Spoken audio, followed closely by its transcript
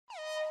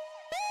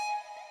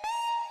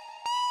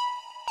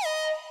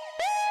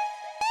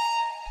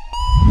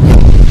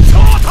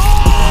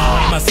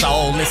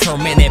soul is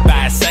tormented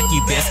by a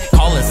succubus.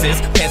 Calling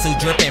sis, pencil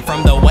dripping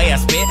from the way I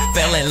spit.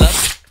 Fell in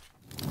love.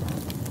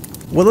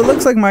 Well, it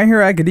looks like My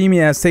Hero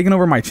Academia has taken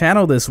over my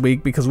channel this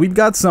week because we've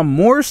got some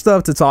more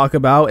stuff to talk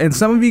about, and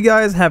some of you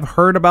guys have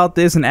heard about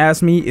this and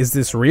asked me, is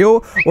this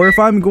real? Or if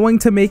I'm going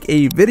to make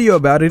a video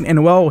about it,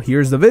 and well,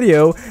 here's the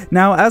video.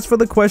 Now, as for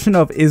the question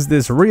of is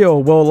this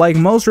real, well, like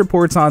most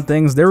reports on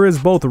things, there is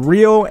both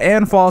real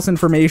and false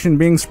information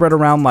being spread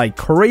around like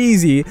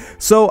crazy,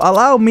 so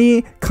allow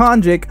me,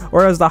 Konjik,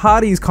 or as the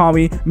hotties call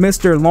me,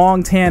 Mr.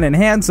 Long, Tan, and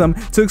Handsome,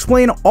 to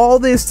explain all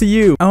this to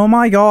you. Oh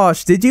my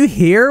gosh, did you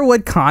hear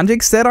what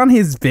Konjik said on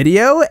his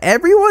video?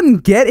 Everyone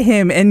get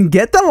him and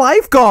get the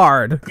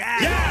lifeguard.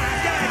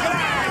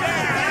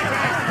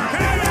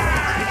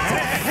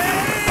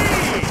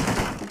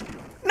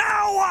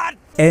 Now what?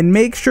 And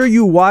make sure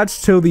you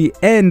watch till the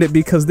end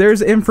because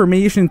there's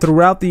information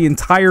throughout the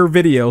entire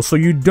video, so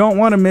you don't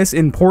want to miss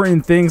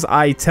important things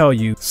I tell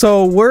you.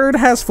 So word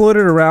has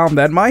floated around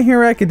that My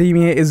Hero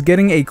Academia is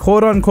getting a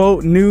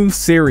quote-unquote new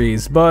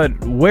series, but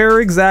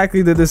where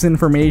exactly did this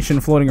information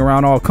floating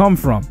around all come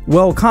from?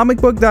 Well,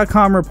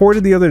 comicbook.com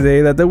reported the other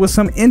day that there was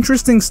some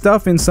interesting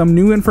stuff and some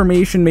new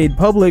information made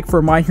public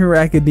for My Hero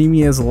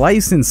Academia's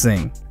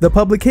licensing. The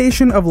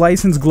publication of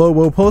License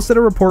Global posted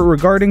a report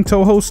regarding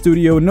Toho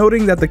Studio,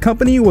 noting that the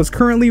company was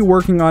currently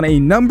working on a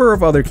number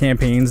of other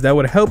campaigns that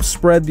would help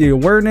spread the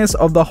awareness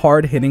of the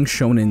hard-hitting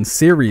shonen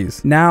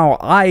series. Now,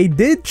 I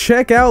did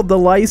check out the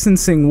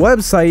licensing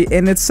website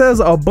and it says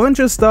a bunch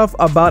of stuff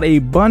about a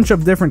bunch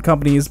of different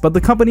companies, but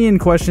the company in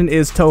question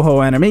is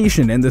Toho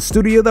Animation and the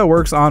studio that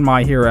works on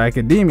My Hero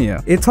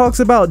Academia. It talks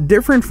about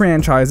different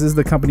franchises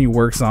the company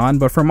works on,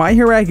 but for My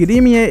Hero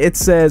Academia it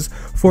says,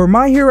 for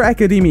My Hero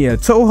Academia,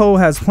 Toho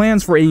has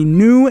plans for a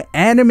new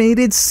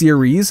animated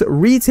series,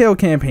 retail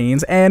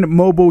campaigns, and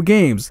mobile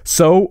games.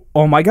 So,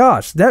 oh my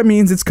gosh, that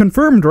means it's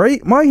confirmed,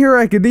 right? My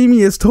Hero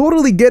Academia is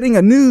totally getting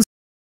a new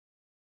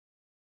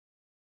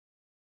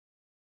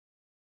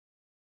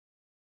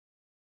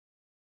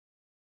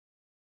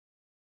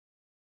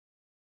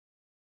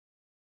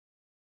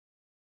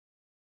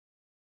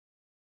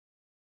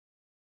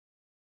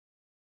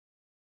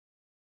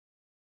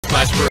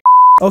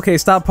Okay,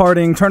 stop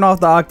partying, turn off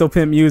the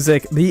Octopimp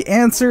music. The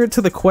answer to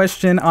the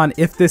question on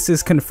if this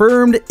is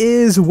confirmed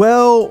is,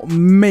 well,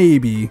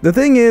 maybe. The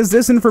thing is,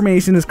 this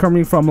information is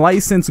coming from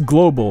License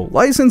Global.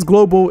 License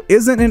Global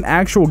isn't an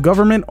actual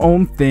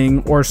government-owned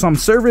thing or some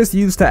service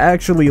used to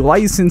actually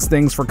license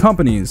things for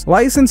companies.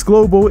 License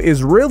Global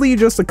is really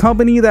just a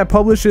company that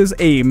publishes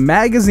a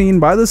magazine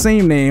by the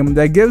same name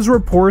that gives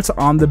reports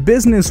on the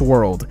business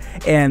world.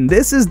 And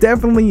this is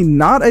definitely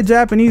not a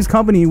Japanese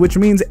company, which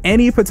means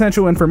any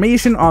potential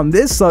information on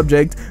this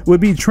subject would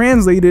be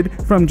translated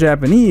from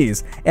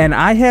Japanese, and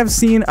I have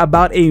seen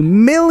about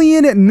 1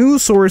 million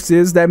news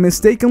sources that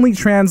mistakenly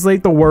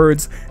translate the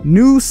words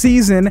new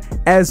season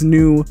as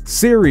new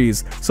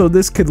series. So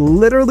this could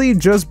literally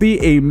just be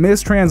a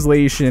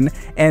mistranslation,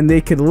 and they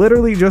could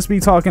literally just be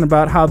talking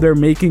about how they're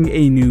making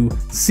a new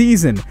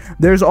season.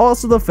 There's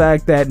also the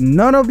fact that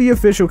none of the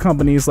official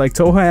companies like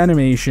Toho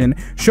Animation,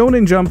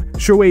 Shonen Jump,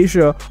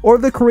 Shueisha, or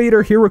the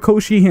creator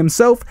Hirokoshi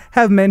himself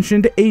have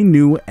mentioned a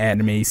new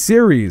anime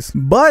series.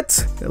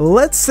 But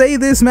let's say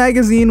this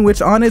magazine,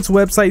 which on its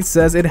website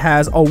says it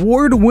has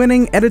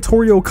award-winning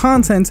editorial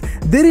content,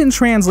 didn't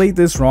translate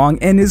this wrong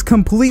and is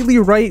completely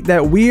right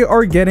that we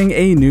are getting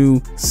a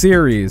new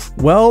series.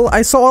 Well,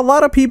 I saw a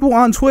lot of people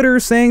on Twitter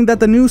saying that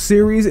the new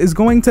series is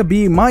going to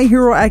be My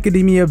Hero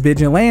Academia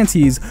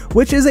Vigilantes,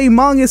 which is a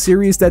manga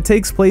series that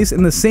takes place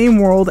in the same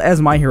world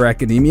as My Hero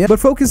Academia, but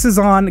focuses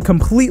on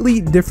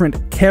completely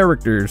different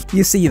characters.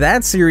 You see,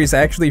 that series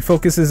actually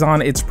focuses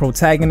on its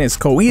protagonist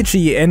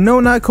Koichi, and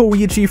no, not Koichi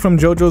from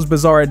JoJo's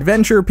Bizarre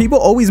Adventure. People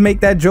always make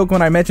that joke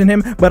when I mention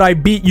him, but I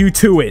beat you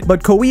to it.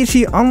 But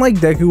Koichi, unlike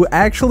Deku,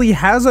 actually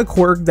has a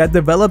quirk that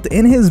developed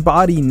in his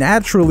body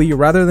naturally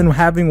rather than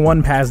having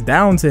one passed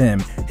down to him.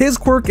 His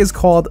quirk is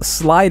called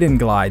Slide and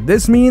Glide.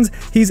 This means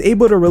he's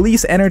able to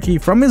release energy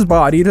from his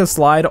body to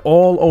slide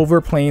all over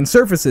plane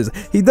surfaces.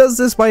 He does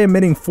this by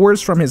emitting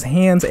force from his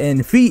hands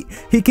and feet.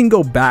 He can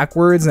go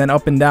backwards and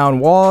up and down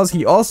walls.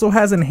 He also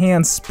has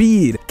enhanced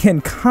speed,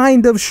 can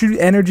kind of shoot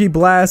energy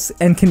blasts,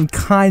 and can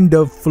kind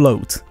of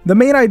float. The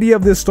main idea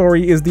of this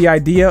story is the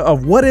idea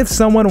of what if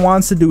someone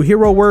wants to do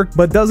hero work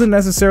but doesn't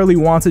necessarily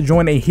want to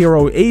join a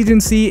hero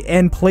agency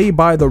and play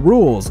by the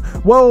rules.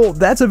 Well,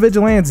 that's a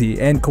vigilante,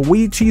 and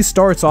Koichi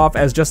starts off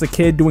as just a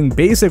kid doing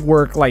basic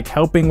work like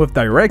helping with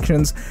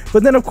directions,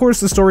 but then of course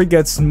the story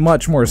gets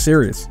much more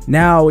serious.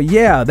 Now,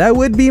 yeah, that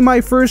would be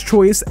my first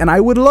choice, and I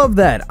would love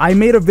that. I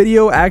made a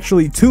video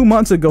actually 2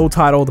 months ago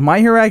titled My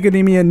Hero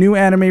Academia New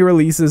Anime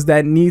Releases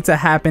That Need to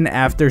Happen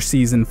After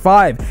Season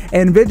 5,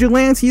 and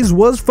Vigilante Vigilantes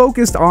was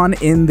focused on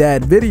in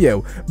that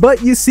video.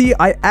 But you see,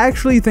 I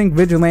actually think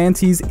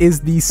Vigilantes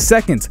is the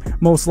second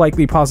most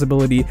likely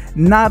possibility,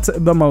 not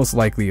the most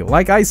likely.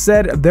 Like I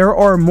said, there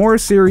are more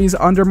series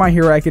under My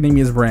Hero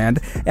Academia's brand,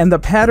 and the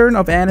pattern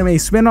of anime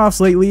spin-offs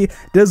lately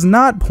does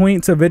not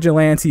point to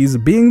Vigilantes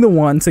being the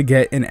one to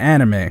get an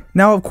anime.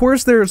 Now, of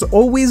course, there's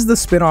always the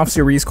spin-off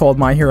series called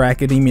My Hero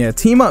Academia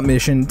Team Up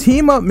Mission.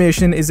 Team Up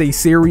Mission is a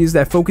series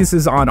that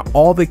focuses on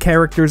all the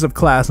characters of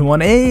Class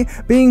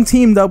 1A being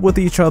teamed up with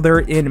each other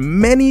in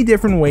many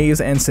different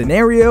ways and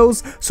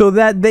scenarios so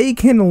that they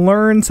can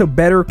learn to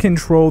better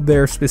control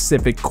their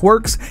specific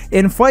quirks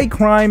and fight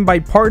crime by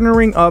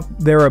partnering up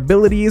their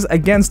abilities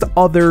against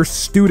other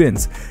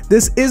students.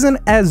 This isn't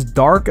as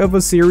dark of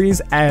a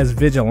series as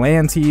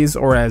Vigilantes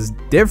or as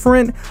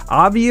different,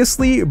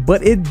 obviously,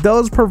 but it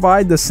does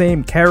provide the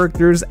same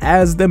characters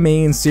as the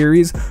main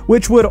series,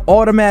 which would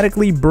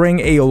automatically bring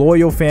a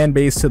loyal fan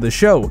base to the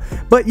show.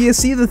 But you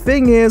see, the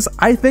thing is,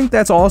 I think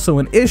that's also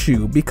an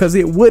issue because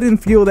it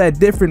wouldn't feel that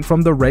different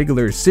from the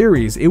regular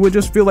series. It would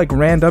just feel like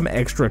random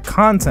extra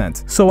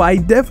content. So I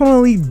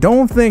definitely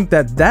don't think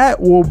that that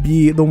will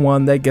be the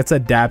one that gets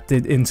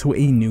adapted into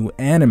a new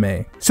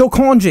anime. So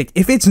Konjik,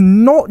 if it's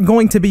not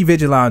going to be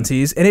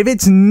Vigilantes, and if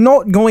it's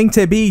not going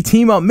to be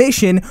Team Up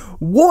Mission,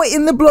 what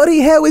in the bloody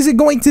hell is it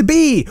going to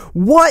be?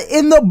 What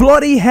in the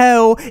bloody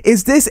hell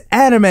is this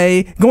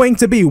anime going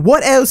to be?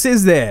 What else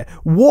is there?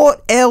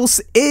 What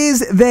else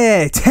is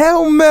there?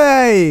 Tell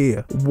me!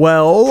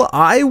 Well,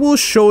 I will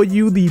show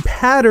you the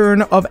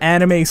pattern of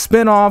anime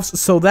spin-offs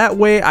so that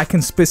way I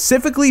can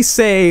specifically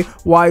say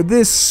why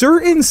this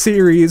certain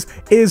series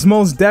is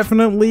most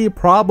definitely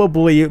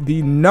probably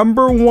the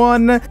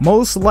 #1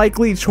 most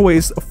likely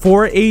choice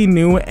for a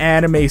new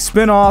anime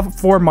spin-off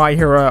for My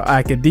Hero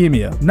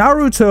Academia.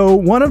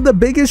 Naruto, one of the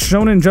biggest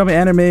Shonen Jump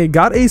anime,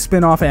 got a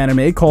spin-off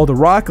anime called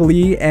Rock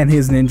Lee and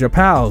His Ninja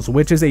Pals,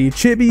 which is a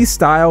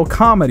chibi-style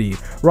comedy.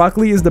 Rock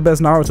Lee is the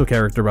best Naruto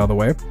character, by the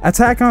way.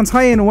 Attack on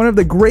Titan, one of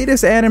the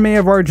greatest anime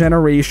of our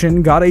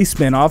generation, got a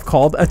spin-off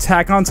called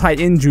Attack on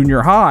Titan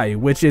Junior High,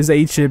 which is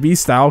a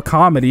chibi-style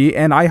comedy,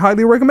 and I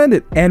highly recommend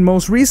it. And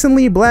most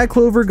recently, Black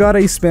Clover got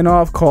a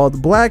spin-off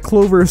called Black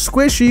Clover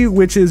Squishy,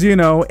 which is, you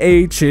know,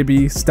 a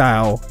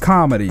chibi-style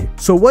comedy.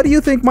 So what do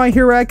you think My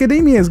Hero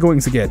Academia is going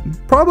to get?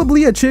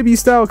 Probably a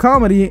chibi-style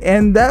comedy,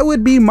 and that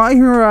would be My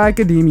Hero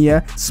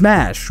Academia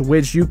Smash,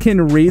 which you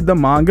can read the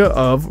manga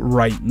of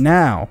right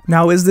now.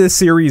 Now, is this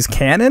series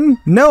canon?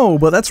 No,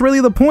 but that's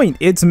really the point.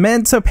 It's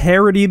meant to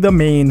parody the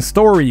main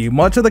story.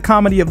 Much of the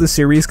comedy of the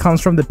series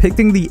comes from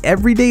depicting the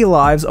everyday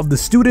lives of the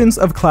students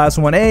of Class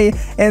 1A,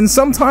 and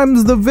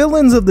sometimes the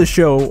villains of the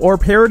show, or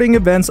parodying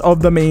events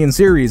of the main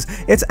series.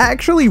 It's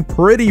actually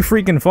pretty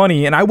freaking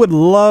funny, and I would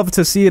love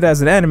to see it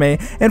as an anime.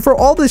 And for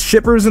all the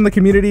shippers in the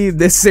community,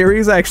 this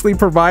series actually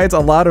provides a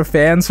lot of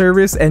fan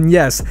service, and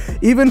yes,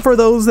 even for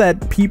those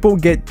that people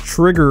get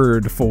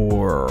triggered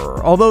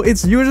for. Although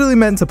it's usually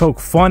meant to poke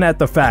fun at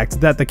the fact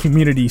that the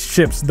community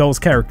ships those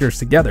characters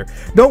together.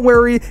 Don't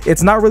worry,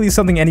 it's not really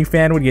something any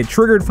fan would get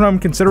triggered from,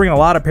 considering a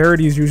lot of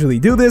parodies usually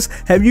do this.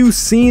 Have you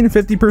seen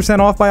 50%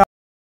 Off by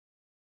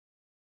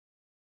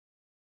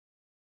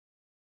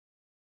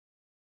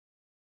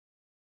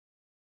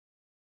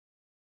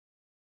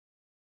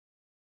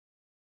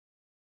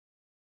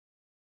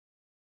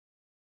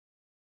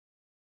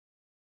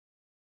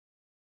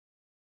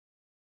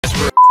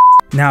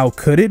Now,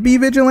 could it be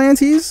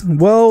Vigilantes?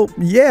 Well,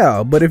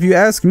 yeah, but if you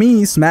ask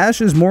me,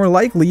 Smash is more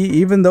likely,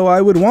 even though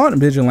I would want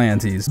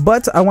Vigilantes.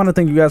 But I want to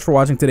thank you guys for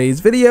watching today's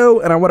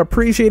video, and I would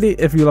appreciate it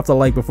if you left a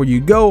like before you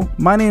go.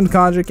 My name's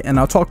Konjik, and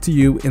I'll talk to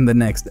you in the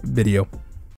next video.